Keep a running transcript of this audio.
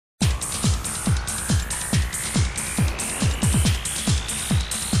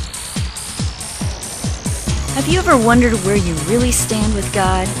Have you ever wondered where you really stand with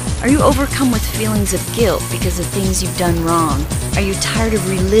God? Are you overcome with feelings of guilt because of things you've done wrong? Are you tired of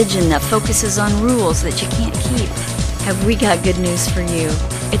religion that focuses on rules that you can't keep? Have we got good news for you?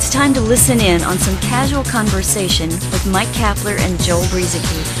 It's time to listen in on some casual conversation with Mike Kapler and Joel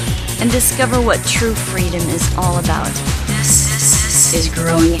Brueseke and discover what true freedom is all about. This is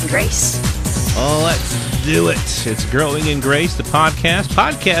Growing in Grace. Oh, let's do it. It's Growing in Grace, the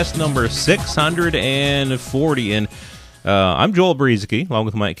podcast number 640. And I'm Joel Brueseke, along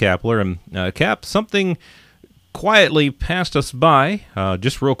with Mike Kapler. And Cap, something quietly passed us by,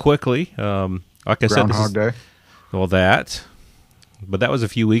 just real quickly. Like I said, Groundhog Day. Well, but that was a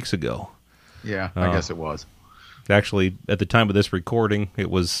few weeks ago. Yeah, I guess it was. Actually, at the time of this recording,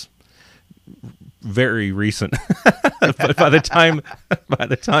 it was very recent. But by the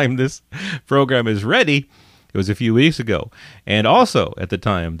time this program is ready, it was a few weeks ago. And also, at the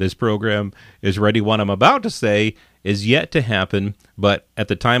time this program is ready, what I'm about to say is yet to happen. But at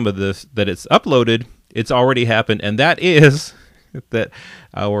the time of this that it's uploaded, it's already happened, and that is that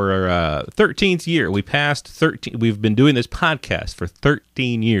our 13th year. We passed 13. We've been doing this podcast for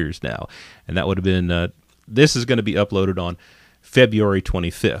 13 years now, and that would have been. This is going to be uploaded on February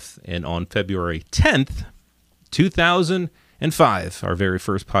 25th, and on February 10th, 2005, our very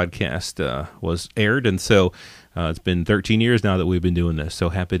first podcast was aired, and so it's been 13 years now that we've been doing this. So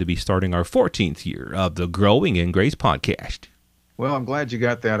happy to be starting our 14th year of the Growing in Grace podcast. Well, I'm glad you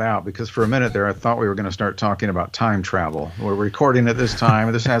got that out, because for a minute there I thought we were going to start talking about time travel. We're recording at this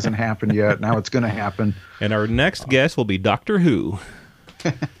time. This hasn't happened yet. Now it's going to happen. And our next guest will be Doctor Who.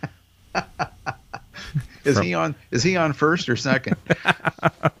 Is he on first or second?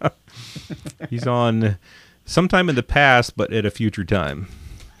 He's on sometime in the past, but at a future time.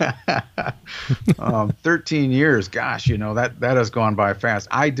 13 years. Gosh, that has gone by fast.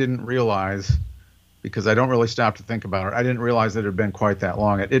 I didn't realize, because I don't really stop to think about it, I didn't realize that it had been quite that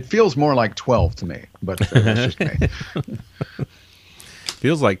long. It feels more like 12 to me, but that's just me.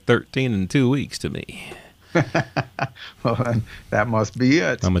 Feels like 13 in 2 weeks to me. Well, that must be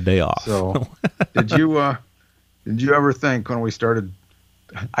it. I'm a day off. So, did you ever think when we started?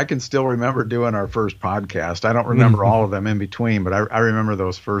 I can still remember doing our first podcast. I don't remember all of them in between, but I remember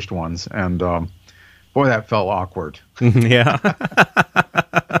those first ones, and boy, that felt awkward. Yeah,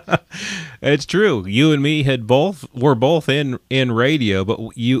 it's true. You and me were both in radio,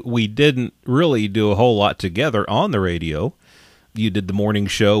 but we didn't really do a whole lot together on the radio. You did the morning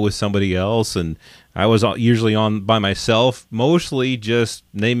show with somebody else, and I was usually on by myself, mostly just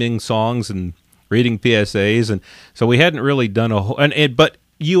naming songs and reading PSAs, and so we hadn't really done a whole. But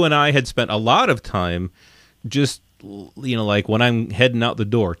you and I had spent a lot of time just, like when I'm heading out the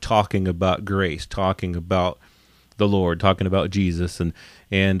door, talking about grace, talking about the Lord, talking about Jesus, and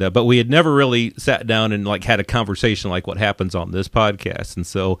but we had never really sat down and had a conversation like what happens on this podcast. And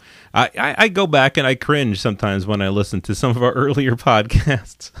so I go back and I cringe sometimes when I listen to some of our earlier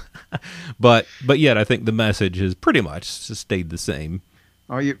podcasts. but yet I think the message has pretty much stayed the same.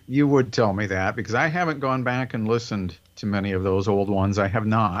 Oh, you would tell me that, because I haven't gone back and listened to many of those old ones. I have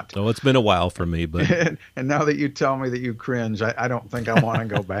not. Oh, it's been a while for me, but and now that you tell me that you cringe, I don't think I want to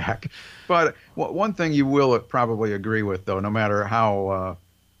go back. But one thing you will probably agree with, though, no matter how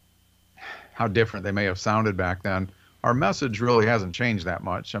different they may have sounded back then, our message really hasn't changed that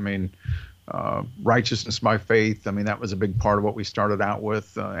much. I mean, righteousness by faith. I mean, that was a big part of what we started out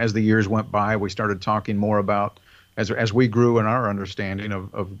with. As the years went by, we started talking more about, as we grew in our understanding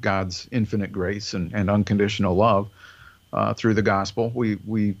of God's infinite grace and unconditional love through the gospel,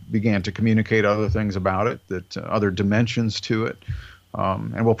 we began to communicate other things about it, that other dimensions to it,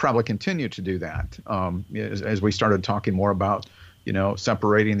 and we'll probably continue to do that as we started talking more about,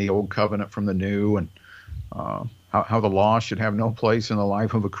 separating the old covenant from the new, and how the law should have no place in the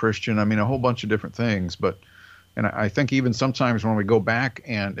life of a Christian. I mean, a whole bunch of different things, and I think even sometimes when we go back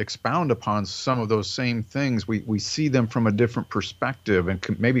and expound upon some of those same things, we see them from a different perspective, and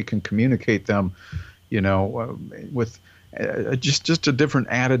maybe can communicate them, with just a different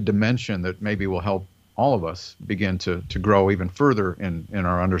added dimension that maybe will help all of us begin to grow even further in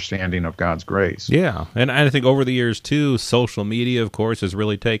our understanding of God's grace. Yeah, and I think over the years, too, social media, of course, has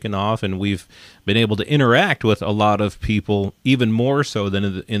really taken off, and we've been able to interact with a lot of people, even more so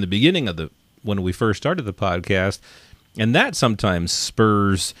than in the beginning of when we first started the podcast, and that sometimes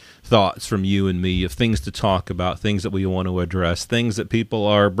spurs thoughts from you and me of things to talk about, things that we want to address, things that people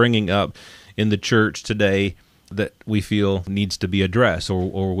are bringing up in the church today that we feel needs to be addressed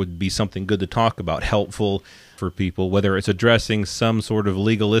or would be something good to talk about, helpful for people, whether it's addressing some sort of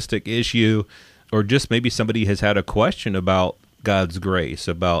legalistic issue or just maybe somebody has had a question about God's grace,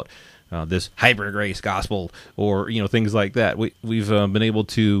 about this hyper grace gospel, or things like that. We've been able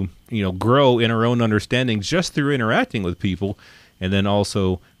to grow in our own understanding just through interacting with people, and then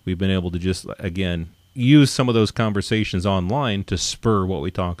also we've been able to just again use some of those conversations online to spur what we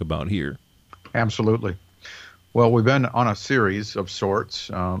talk about here. Absolutely. Well, we've been on a series of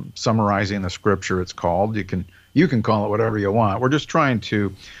sorts, summarizing the Scripture. It's called. You can call it whatever you want. We're just trying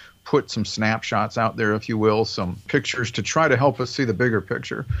to put some snapshots out there, if you will, some pictures to try to help us see the bigger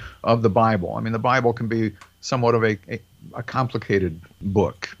picture of the Bible. I mean, the Bible can be somewhat of a complicated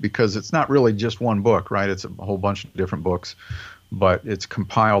book because it's not really just one book, right? It's a whole bunch of different books, but it's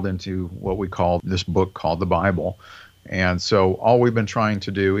compiled into what we call this book called the Bible. And so all we've been trying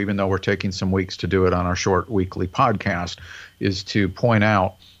to do, even though we're taking some weeks to do it on our short weekly podcast, is to point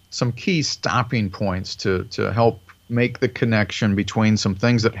out some key stopping points to help make the connection between some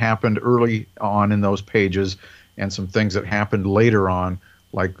things that happened early on in those pages and some things that happened later on,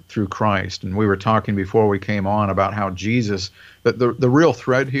 like through Christ. And we were talking before we came on about how Jesus, the real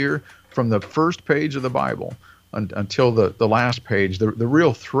thread here from the first page of the Bible until the last page, the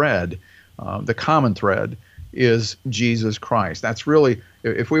real thread, the common thread, is Jesus Christ. That's really,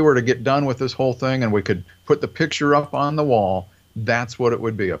 if we were to get done with this whole thing and we could put the picture up on the wall, that's what it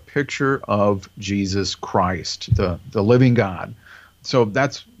would be, a picture of Jesus Christ, the living God. So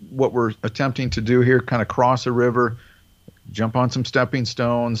that's what we're attempting to do here, kind of cross a river, jump on some stepping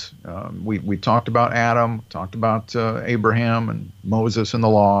stones. We talked about Adam, talked about Abraham and Moses and the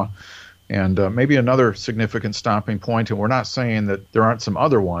law, and maybe another significant stopping point, and we're not saying that there aren't some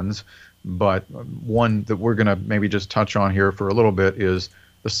other ones, but one that we're going to maybe just touch on here for a little bit is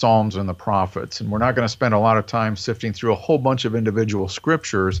the Psalms and the prophets. And we're not going to spend a lot of time sifting through a whole bunch of individual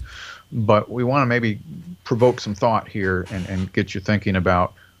scriptures, but we want to maybe provoke some thought here and get you thinking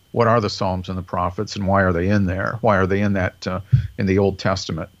about what are the Psalms and the prophets and why are they in there? Why are they in that in the Old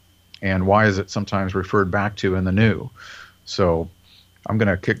Testament? And why is it sometimes referred back to in the New? So I'm going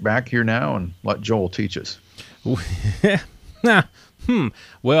to kick back here now and let Joel teach us.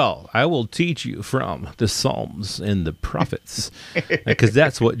 Well, I will teach you from the Psalms and the prophets, because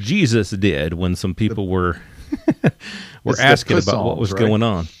that's what Jesus did when some people were asking about what was going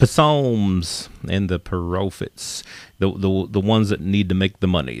on. The Psalms and the prophets, the ones that need to make the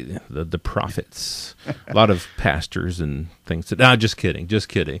money, the prophets. A lot of pastors and things. Just kidding.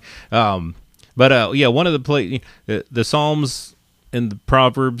 But one of the Psalms in the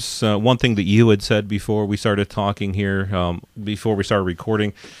Proverbs, one thing that you had said before we started talking here, before we started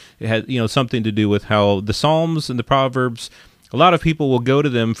recording, it had something to do with how the Psalms and the Proverbs, a lot of people will go to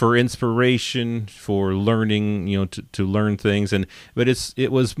them for inspiration, for learning, to learn things, but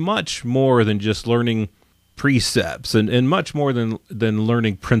it was much more than just learning precepts and much more than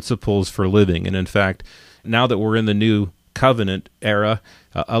learning principles for living. And in fact, now that we're in the new covenant era,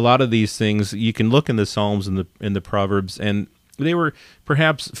 a lot of these things you can look in the Psalms and in the Proverbs, and they were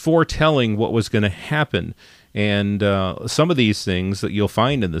perhaps foretelling what was going to happen. And some of these things that you'll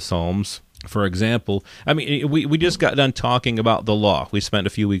find in the Psalms, for example, I mean, we just got done talking about the law. We spent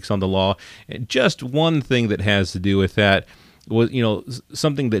a few weeks on the law. And just one thing that has to do with that was,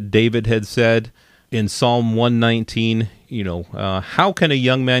 something that David had said in Psalm 119, how can a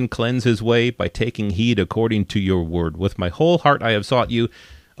young man cleanse his way? By taking heed according to your word. With my whole heart I have sought you.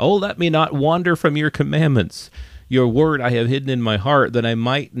 Oh, let me not wander from your commandments. Your word I have hidden in my heart, that I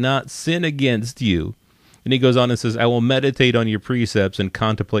might not sin against you. And he goes on and says, I will meditate on your precepts and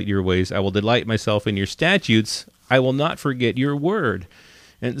contemplate your ways. I will delight myself in your statutes. I will not forget your word.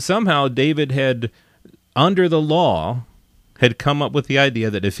 And somehow David had, under the law, had come up with the idea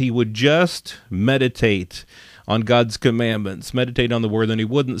that if he would just meditate on God's commandments, meditate on the word, then he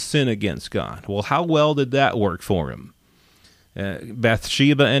wouldn't sin against God. Well, how well did that work for him?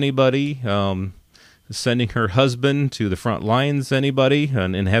 Bathsheba, anybody? Sending her husband to the front lines, anybody,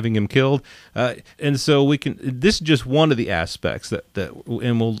 and having him killed. And so this is just one of the aspects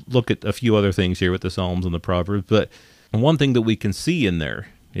and we'll look at a few other things here with the Psalms and the Proverbs, but one thing that we can see in there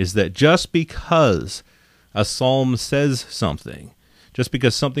is that just because a psalm says something, just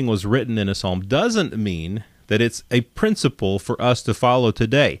because something was written in a psalm, doesn't mean that it's a principle for us to follow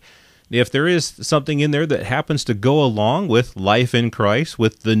today. If there is something in there that happens to go along with life in Christ,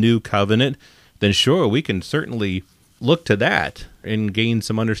 with the new covenant, then sure, we can certainly look to that and gain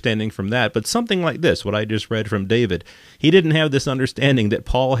some understanding from that. But something like this, what I just read from David, he didn't have this understanding that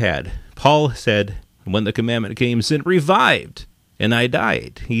Paul had. Paul said, when the commandment came, sin revived, and I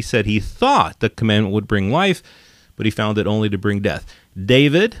died. He said he thought the commandment would bring life, but he found it only to bring death.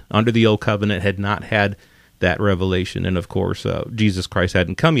 David, under the old covenant, had not had that revelation, and of course, Jesus Christ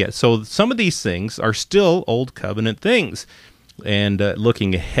hadn't come yet. So some of these things are still old covenant things. and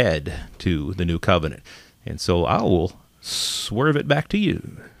looking ahead to the new covenant. And so I will swerve it back to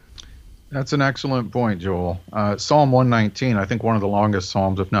you. That's an excellent point, Joel. Psalm 119, I think one of the longest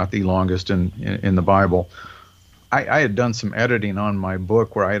psalms, if not the longest in the Bible. I had done some editing on my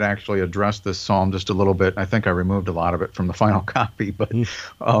book where I had actually addressed this psalm just a little bit. I think I removed a lot of it from the final copy, but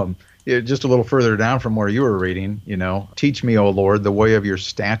just a little further down from where you were reading, teach me, O Lord, the way of your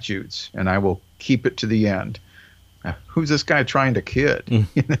statutes, and I will keep it to the end. Who's this guy trying to kid?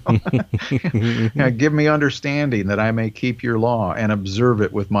 Give me understanding that I may keep your law and observe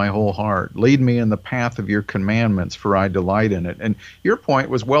it with my whole heart. Lead me in the path of your commandments, for I delight in it. And your point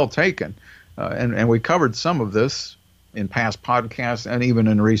was well taken. And we covered some of this in past podcasts and even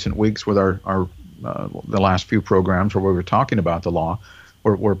in recent weeks with our the last few programs where we were talking about the law,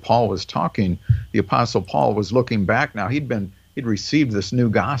 where Paul was talking. The Apostle Paul was looking back now. He'd received this new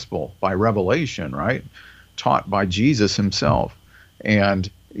gospel by revelation, right? Taught by Jesus himself. And,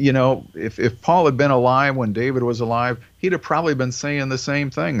 if Paul had been alive when David was alive, he'd have probably been saying the same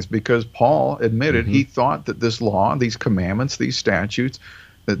things, because Paul admitted he thought that this law, these commandments, these statutes,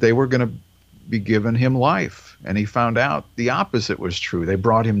 that they were going to be given him life. And he found out the opposite was true. They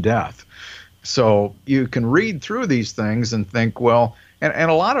brought him death. So you can read through these things and think, well, and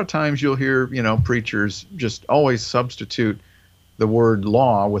a lot of times you'll hear, preachers just always substitute the word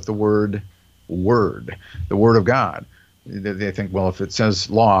law with the word the word of God. They think, well, if it says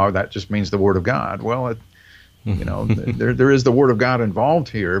law, that just means the word of God. Well, there is the word of God involved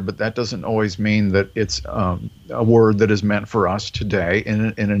here, but that doesn't always mean that it's a word that is meant for us today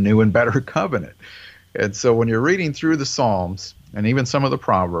in a new and better covenant. And so when you're reading through the Psalms and even some of the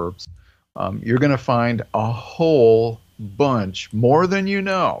Proverbs, you're going to find a whole bunch, more than you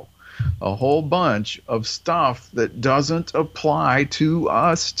know, a whole bunch of stuff that doesn't apply to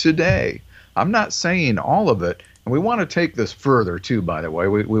us today. I'm not saying all of it, and we want to take this further too, by the way.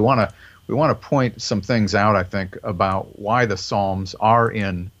 We want to point some things out, I think, about why the Psalms are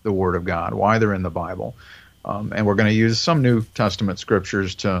in the Word of God, why they're in the Bible. And we're going to use some New Testament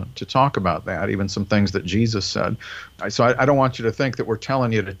scriptures to talk about that, even some things that Jesus said. So I don't want you to think that we're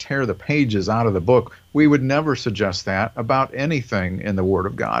telling you to tear the pages out of the book. We would never suggest that about anything in the Word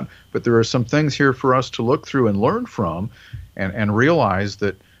of God. But there are some things here for us to look through and learn from and realize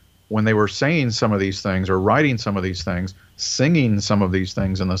that when they were saying some of these things or writing some of these things, singing some of these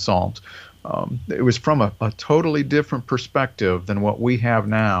things in the Psalms, it was from a totally different perspective than what we have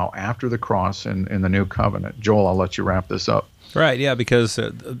now after the cross in the new covenant. Joel, I'll let you wrap this up. Right, yeah, because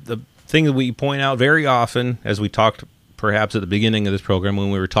the thing that we point out very often, as we talked perhaps at the beginning of this program when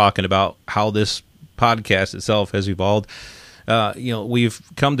we were talking about how this podcast itself has evolved, we've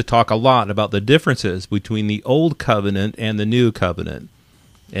come to talk a lot about the differences between the old covenant and the new covenant.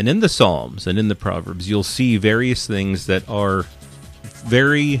 And in the Psalms and in the Proverbs, you'll see various things that are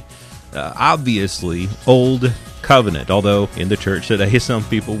very obviously old covenant, although in the church today some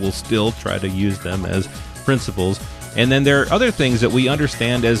people will still try to use them as principles. And then there are other things that we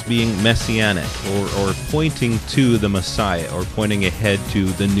understand as being messianic or pointing to the Messiah or pointing ahead to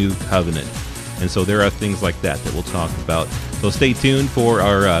the new covenant. And so there are things like that we'll talk about. So stay tuned for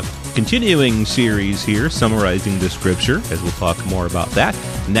our continuing series here, summarizing the Scripture, as we'll talk more about that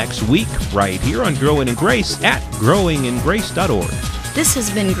next week, right here on Growing in Grace at growingingrace.org. This has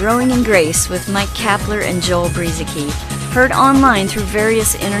been Growing in Grace with Mike Kapler and Joel Brueseke, heard online through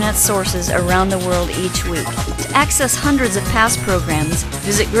various internet sources around the world each week. To access hundreds of past programs,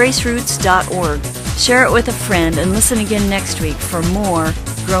 visit graceroots.org. Share it with a friend and listen again next week for more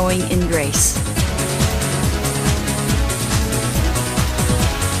Growing in Grace.